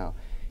telling you now.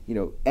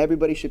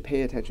 Everybody should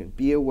pay attention.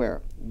 Be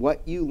aware.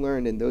 What you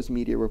learned in those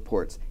media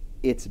reports,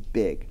 it's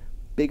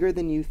bigger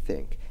than you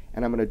think.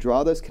 And I'm going to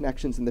draw those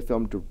connections in the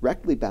film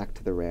directly back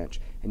to the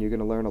ranch, and you're going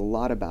to learn a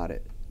lot about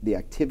it. The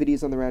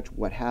activities on the ranch,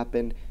 what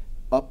happened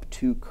up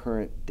to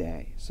current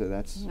day. So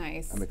that's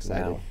nice. I'm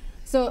excited. Wow.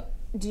 So,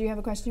 do you have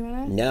a question you want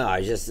to ask? No,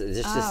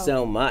 there's just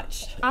so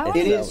much.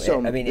 It is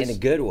so much. I mean, in a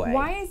good way.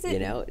 Why is it?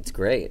 It's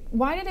great.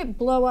 Why did it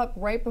blow up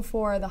right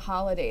before the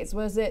holidays?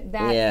 Was it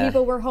that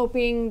people were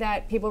hoping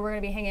that people were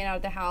going to be hanging out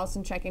at the house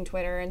and checking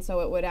Twitter, and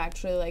so it would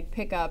actually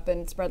pick up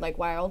and spread like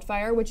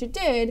wildfire, which it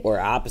did? Or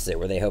opposite,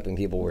 were they hoping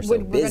people were so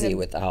busy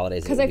with the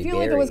holidays? Because I feel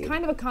like it was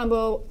kind of a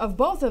combo of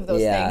both of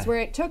those things, where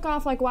it took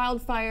off like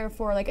wildfire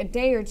for like a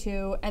day or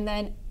two, and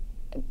then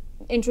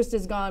interest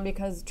is gone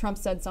because Trump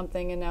said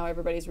something and now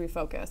everybody's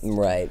refocused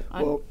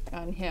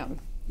on him.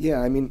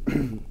 Yeah, I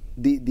mean,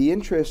 the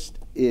interest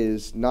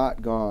is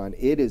not gone.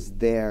 It is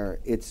there.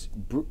 It's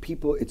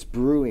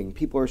brewing.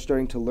 People are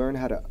starting to learn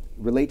how to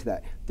relate to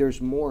that.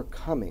 There's more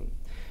coming.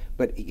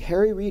 But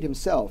Harry Reid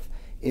himself,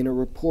 in a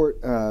report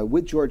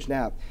with George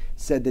Knapp,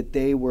 said that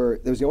there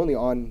was the only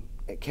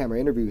on-camera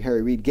interview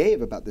Harry Reid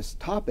gave about this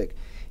topic,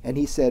 and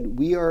he said,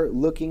 we are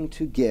looking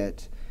to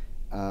get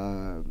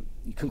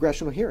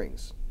congressional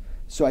hearings.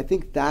 So I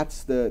think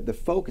that's the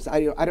focus.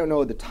 I don't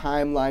know the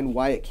timeline,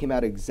 why it came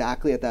out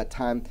exactly at that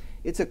time.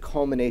 It's a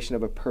culmination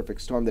of a perfect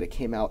storm that it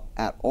came out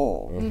at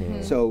all.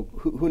 So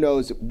who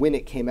knows when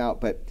it came out,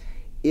 but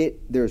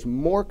There's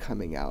more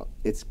coming out.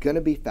 It's going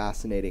to be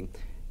fascinating.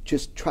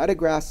 Just try to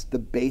grasp the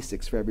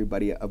basics for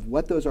everybody of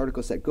what those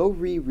articles said. Go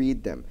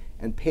reread them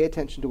and pay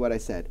attention to what I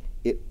said.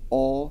 It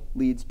all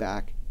leads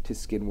back to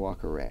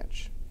Skinwalker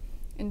Ranch.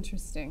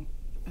 Interesting.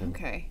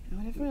 Okay,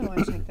 I definitely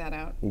want to check that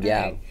out.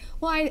 Yeah. Okay.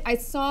 Well, I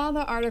saw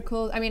the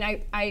article. I mean,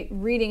 I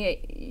reading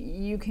it,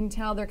 you can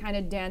tell they're kind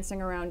of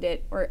dancing around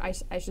it, or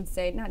I should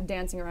say, not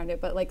dancing around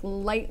it, but like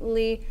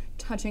lightly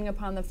touching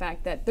upon the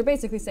fact that they're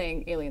basically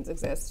saying aliens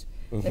exist.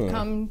 They've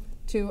come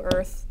to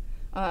Earth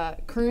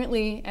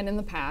currently and in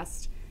the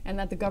past, and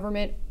that the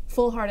government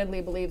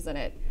full-heartedly believes in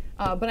it.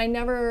 But I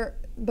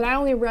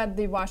only read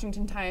the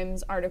Washington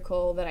Times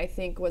article that I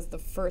think was the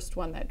first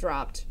one that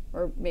dropped,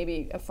 or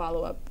maybe a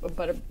follow-up,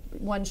 but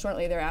one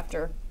shortly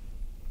thereafter.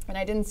 And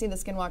I didn't see the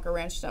Skinwalker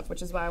Ranch stuff,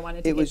 which is why I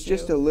wanted to It was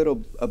just a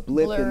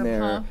blip in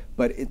there,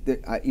 but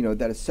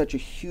that is such a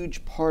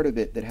huge part of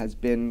it that has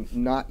been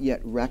not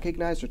yet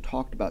recognized or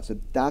talked about. So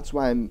that's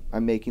why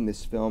I'm making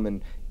this film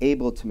and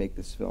able to make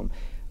this film.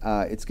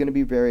 It's going to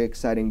be very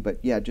exciting, but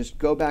yeah, just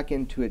go back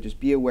into it. Just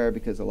be aware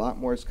because a lot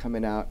more is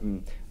coming out,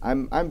 and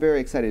I'm very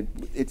excited.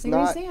 It's when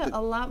not. When you say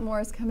a lot more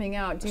is coming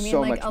out, do you mean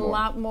so like a more.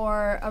 lot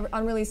more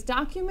unreleased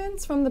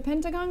documents from the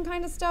Pentagon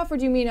kind of stuff, or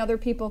do you mean other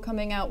people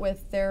coming out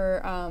with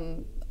their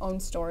own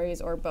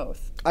stories, or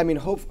both? I mean,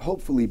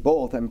 hopefully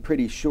both. I'm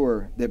pretty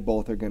sure that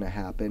both are going to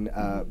happen.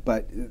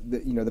 But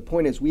the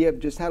point is, we have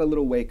just had a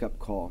little wake-up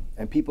call,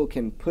 and people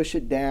can push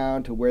it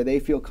down to where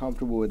they feel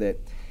comfortable with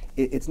it.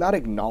 It's not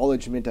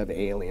acknowledgement of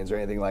aliens or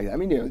anything like that. I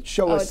mean,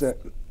 show us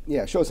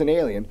an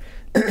alien.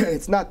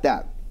 It's not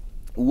that.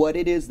 What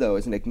it is, though,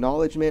 is an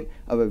acknowledgement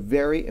of a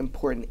very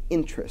important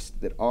interest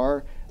that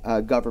our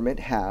government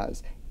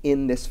has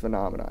in this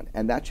phenomenon,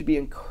 and that should be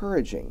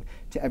encouraging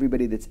to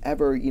everybody that's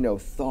ever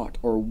thought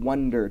or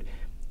wondered.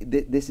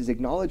 This is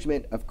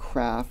acknowledgement of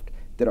craft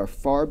that are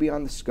far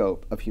beyond the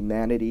scope of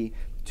humanity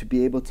to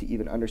be able to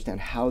even understand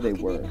how they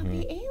Can work. they not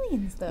be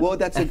aliens, though? Well,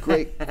 that's a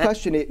great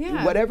question.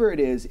 Whatever it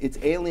is, it's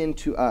alien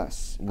to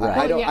us.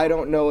 Right. I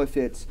don't know if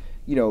it's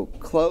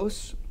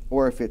close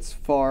or if it's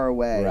far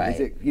away. Right. Is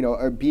it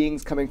are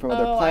beings coming from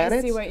other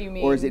planets? I see what you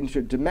mean. Or is it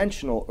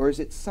interdimensional? Or is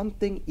it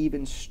something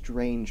even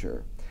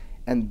stranger?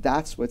 And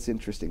that's what's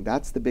interesting.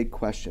 That's the big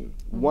question.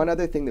 One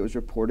other thing that was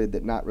reported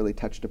that not really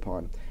touched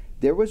upon,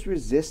 there was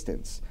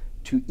resistance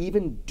to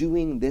even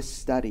doing this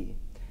study.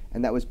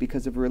 And that was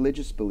because of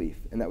religious belief.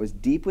 And that was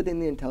deep within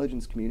the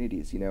intelligence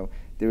communities.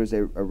 There was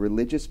a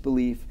religious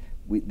belief,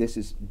 this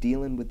is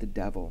dealing with the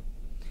devil.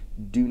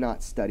 Do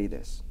not study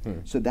this.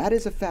 So that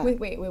is a fact.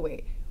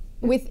 Wait.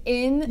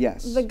 Within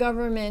the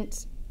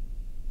government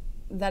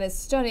that is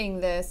studying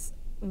this,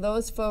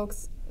 those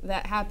folks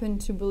that happen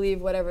to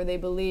believe whatever they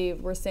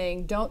believe were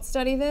saying, don't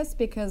study this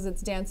because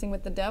it's dancing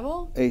with the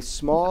devil? A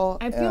small...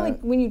 I feel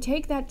like when you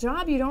take that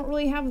job, you don't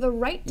really have the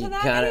right to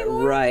that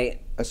anymore.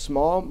 Right. A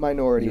small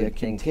minority, a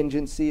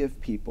contingency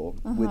of people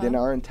within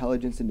our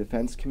intelligence and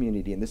defense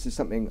community, and this is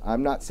something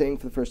I'm not saying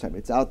for the first time,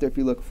 it's out there if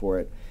you look for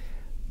it,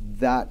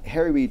 that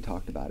Harry Reid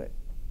talked about it,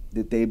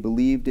 that they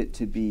believed it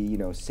to be,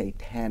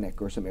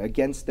 satanic or something,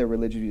 against their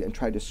religion, and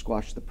tried to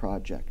squash the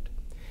project.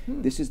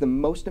 This is the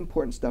most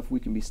important stuff we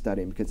can be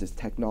studying because it's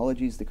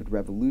technologies that could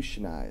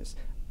revolutionize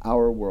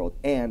our world,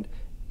 and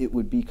it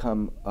would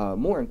become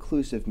more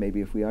inclusive maybe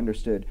if we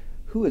understood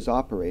who is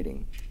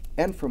operating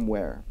and from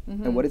where,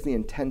 and what is the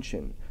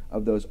intention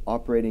of those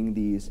operating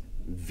these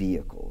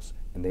vehicles.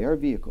 And they are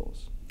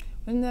vehicles.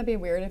 Wouldn't that be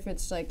weird if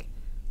it's like,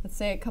 let's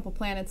say a couple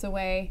planets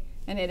away,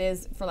 and it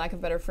is, for lack of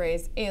a better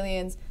phrase,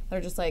 aliens that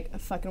are just like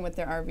fucking with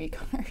their RV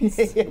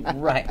cars?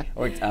 Right.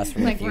 Or it's us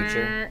from the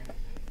future.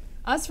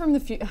 Us from the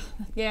future.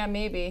 Yeah,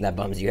 maybe. That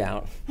bums you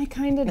out. It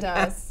kind of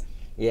does.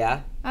 Yeah?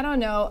 I don't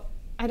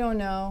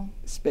know.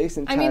 Space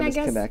and time is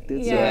guess,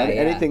 connected, yeah. so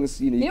anything's,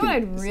 You know what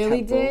I'd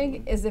really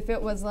dig is if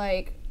it was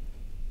like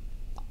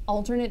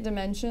alternate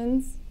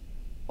dimensions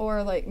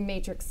or like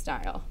Matrix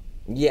style.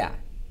 Yeah.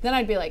 Then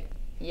I'd be like,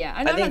 yeah.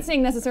 I'm not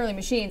saying necessarily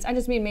machines. I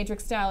just mean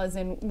Matrix style as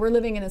in we're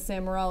living in a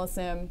sim, we're all a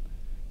sim.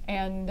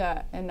 And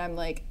I'm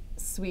like,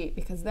 sweet,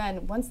 because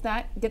then once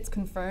that gets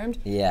confirmed,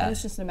 then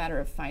it's just a matter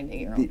of finding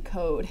your own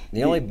code.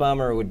 The only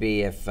bummer would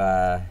be if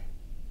a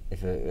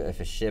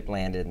ship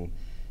landed and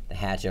the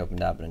hatch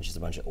opened up and just a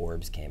bunch of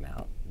orbs came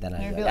out. Then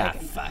I'd be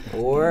like, fuck,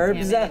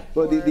 orbs.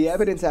 Well, the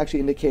evidence actually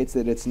indicates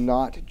that it's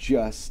not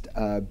just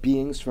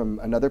beings from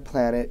another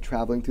planet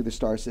traveling through the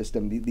star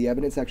system. The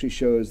evidence actually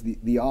shows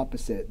the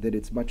opposite, that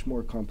it's much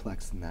more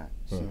complex than that.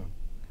 So.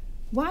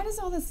 Why does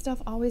all this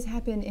stuff always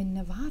happen in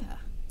Nevada?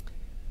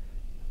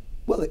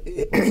 Well,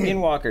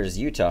 Skinwalker's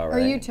Utah,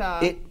 right? Or Utah.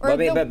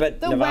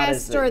 But the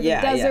Nevada's West or the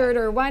desert,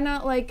 or why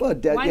not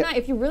not,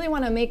 if you really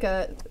want to make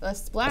a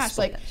splash,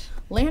 like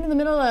land in the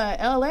middle of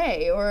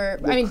LA, or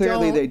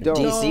clearly they don't.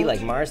 DC,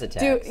 like Mars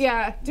attacks.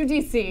 Do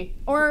DC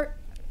or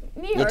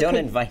New York. You don't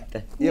invite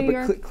the... Yeah,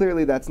 but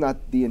clearly that's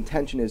not the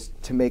intention, is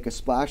to make a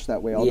splash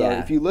that way. Although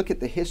if you look at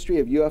the history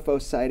of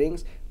UFO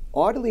sightings,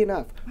 Oddly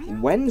enough,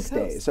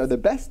 Wednesdays are the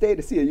best day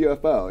to see a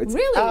UFO. It's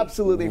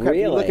absolutely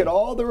incredible. You look at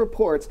all the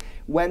reports,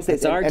 Wednesdays.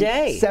 It's our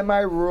day.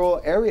 Semi-rural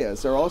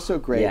areas are also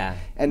great. Yeah.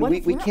 And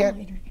we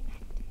can't...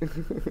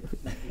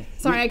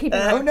 Sorry, I keep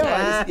interrupting.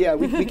 Oh, no.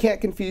 We can't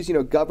confuse,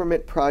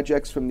 government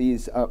projects from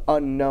these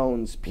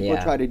unknowns. People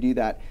try to do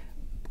that.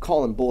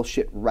 Calling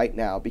bullshit right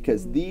now,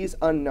 because these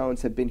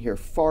unknowns have been here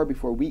far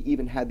before we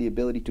even had the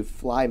ability to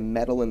fly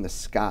metal in the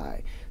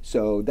sky.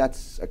 So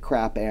that's a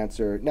crap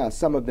answer. Now,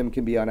 some of them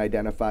can be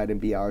unidentified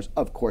and be ours.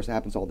 Of course, it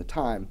happens all the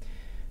time.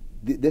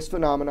 This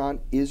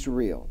phenomenon is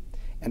real,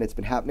 and it's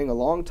been happening a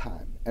long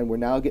time, and we're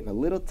now getting a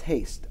little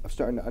taste of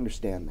starting to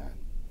understand that.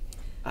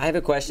 I have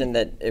a question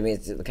that,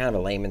 it's kind of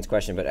a layman's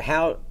question, but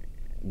how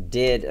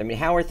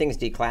are things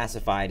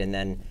declassified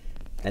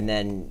and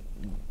then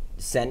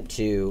sent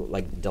to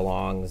like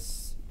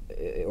DeLong's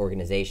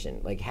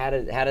organization? Like how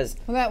does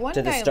that one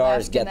to the guy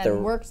stars left get and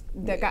then worked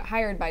that got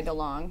hired by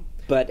DeLong?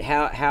 But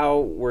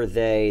how were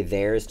they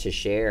theirs to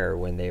share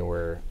when they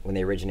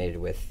originated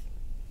with?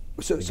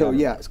 So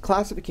yeah,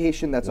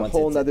 classification, that's a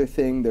whole other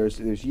thing. There's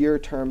year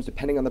terms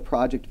depending on the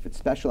project, if it's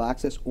special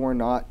access or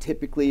not.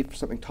 Typically for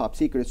something top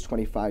secret, it's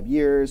 25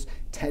 years,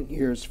 10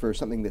 years for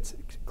something that's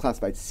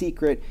classified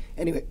secret.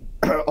 Anyway,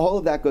 all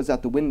of that goes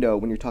out the window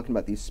when you're talking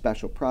about these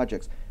special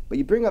projects. But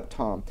you bring up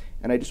Tom,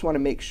 and I just want to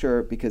make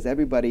sure, because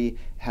everybody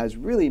has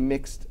really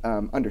mixed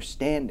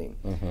understanding.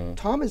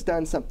 Tom has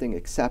done something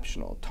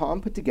exceptional. Tom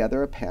put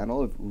together a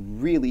panel of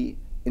really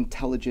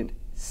intelligent,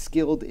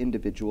 skilled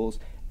individuals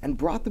and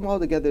brought them all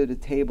together at a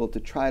table to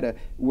try to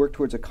work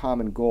towards a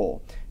common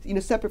goal.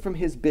 Separate from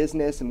his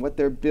business and what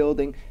they're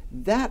building,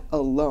 that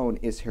alone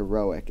is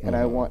heroic. And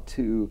I want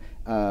to,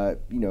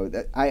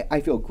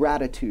 I feel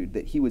gratitude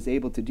that he was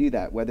able to do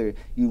that, whether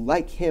you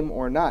like him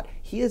or not.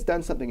 He has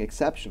done something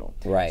exceptional.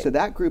 Right. So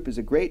that group is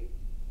a great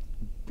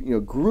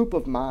group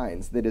of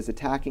minds that is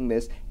attacking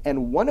this,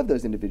 and one of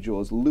those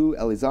individuals, Lou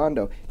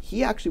Elizondo,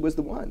 he actually was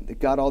the one that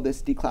got all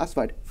this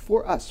declassified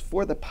for us,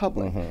 for the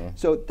public.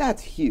 So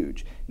that's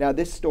huge. Now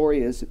this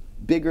story is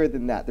bigger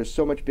than that. There's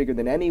so much bigger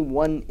than any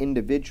one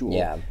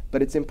individual,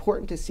 but it's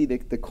important to see the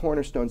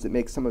cornerstones that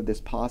make some of this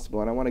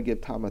possible, and I want to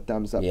give Tom a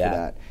thumbs up for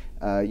that.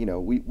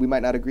 We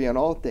might not agree on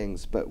all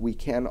things, but we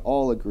can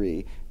all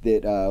agree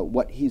that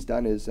what he's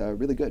done is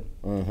really good.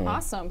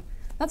 Awesome.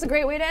 That's a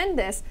great way to end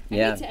this. I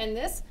need to end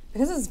this.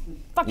 This is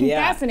fucking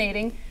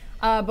fascinating.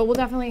 But we'll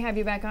definitely have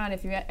you back on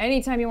if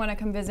anytime you want to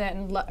come visit,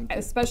 and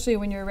especially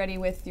when you're ready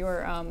with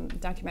your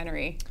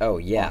documentary. Oh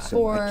yeah,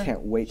 awesome. I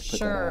can't wait to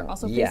put that out.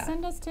 Also, please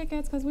send us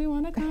tickets because we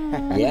want to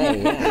come.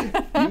 You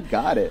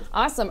got it.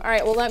 Awesome. All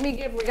right. Well, we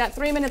got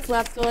 3 minutes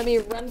left, so let me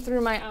run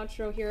through my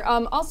outro here.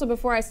 Also,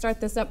 before I start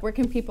this up, where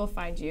can people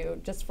find you,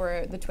 just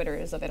for the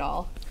Twitters of it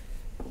all?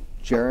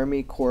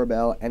 Jeremy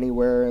Corbell,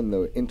 anywhere in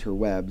the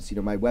interwebs.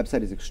 My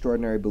website is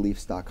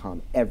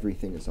extraordinarybeliefs.com.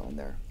 Everything is on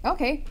there.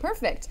 Okay,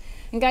 perfect.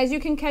 And guys, you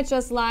can catch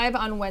us live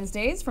on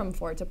Wednesdays from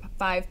 4 to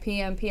 5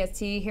 p.m. PST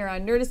here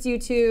on Nerdist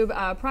YouTube,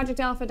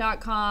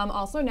 projectalpha.com,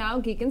 also now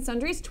Geek and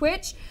Sundry's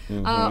Twitch,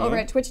 over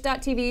at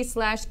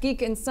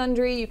twitch.tv/Geek and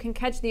Sundry. You can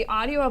catch the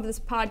audio of this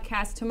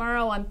podcast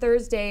tomorrow on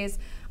Thursdays,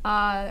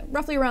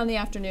 roughly around the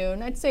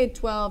afternoon. I'd say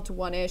 12 to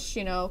 1-ish,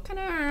 kind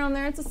of around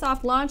there. It's a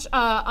soft launch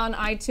on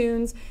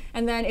iTunes.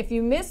 And then if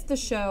you missed the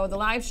show, the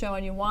live show,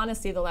 and you want to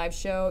see the live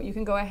show, you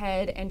can go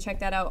ahead and check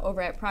that out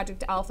over at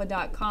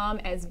projectalpha.com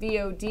as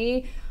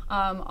VOD.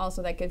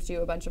 Also, that gives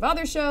you a bunch of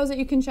other shows that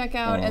you can check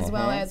out, as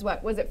well as,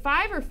 what was it,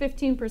 5 or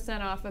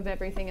 15% off of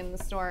everything in the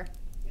store?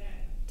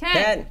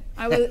 10.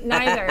 I was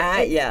neither.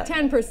 It's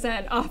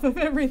 10% off of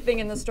everything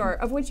in the store,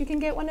 of which you can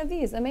get one of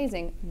these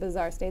amazing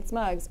Bizarre States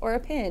mugs, or a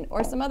pin,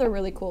 or some other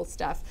really cool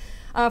stuff.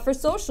 For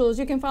socials,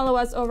 you can follow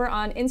us over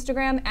on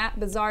Instagram at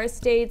Bizarre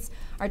States.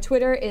 Our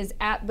Twitter is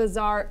at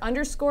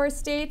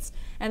Bizarre_States.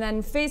 And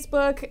then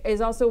Facebook is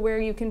also where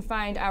you can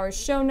find our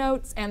show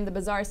notes and the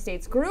Bizarre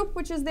States group,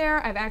 which is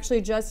there. I've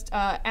actually just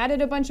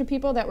added a bunch of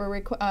people that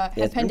were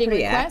have pending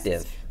requests.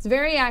 Active. It's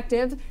very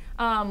active.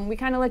 We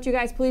kind of let you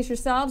guys police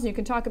yourselves, and you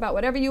can talk about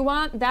whatever you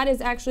want. That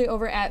is actually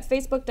over at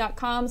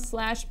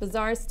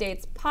facebook.com/Bizarre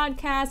States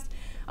Podcast.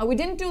 We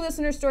didn't do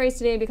listener stories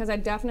today because I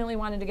definitely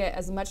wanted to get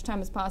as much time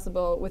as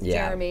possible with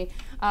Jeremy.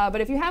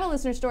 But if you have a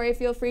listener story,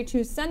 feel free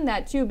to send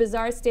that to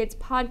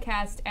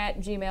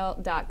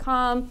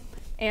bizarrestatespodcast@gmail.com.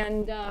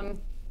 And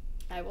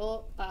I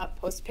will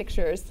post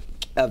pictures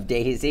of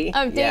Daisy.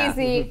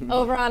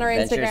 Over on our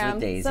Instagram.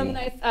 With Daisy. Some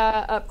nice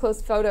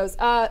up-close photos.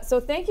 So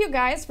thank you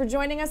guys for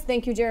joining us.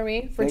 Thank you,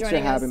 Jeremy, for joining us.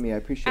 Thanks for having me. I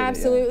appreciate it.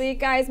 Absolutely.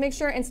 Guys, make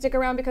sure and stick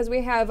around because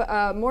we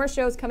have more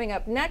shows coming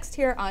up next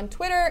here on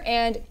Twitter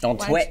and on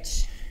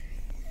Twitch.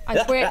 On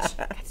Twitch.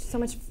 God, so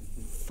much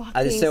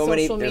fucking social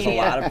media. There's a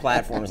lot of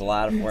platforms, a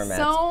lot of formats.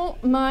 So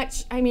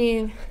much. I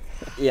mean...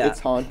 It's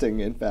haunting,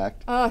 in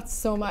fact. Oh, it's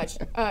so much.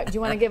 Do you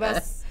want to give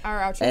us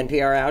our outro?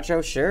 NPR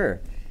outro?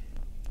 Sure.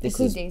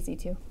 Include Daisy,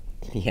 too.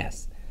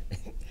 Yes.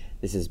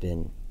 This has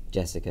been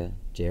Jessica,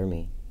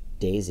 Jeremy,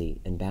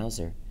 Daisy, and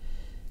Bowser.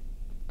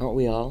 Aren't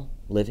we all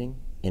living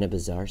in a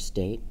bizarre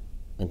state?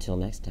 Until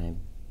next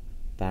time.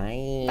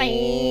 Bye.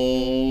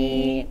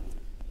 Bye.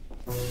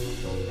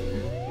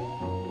 you.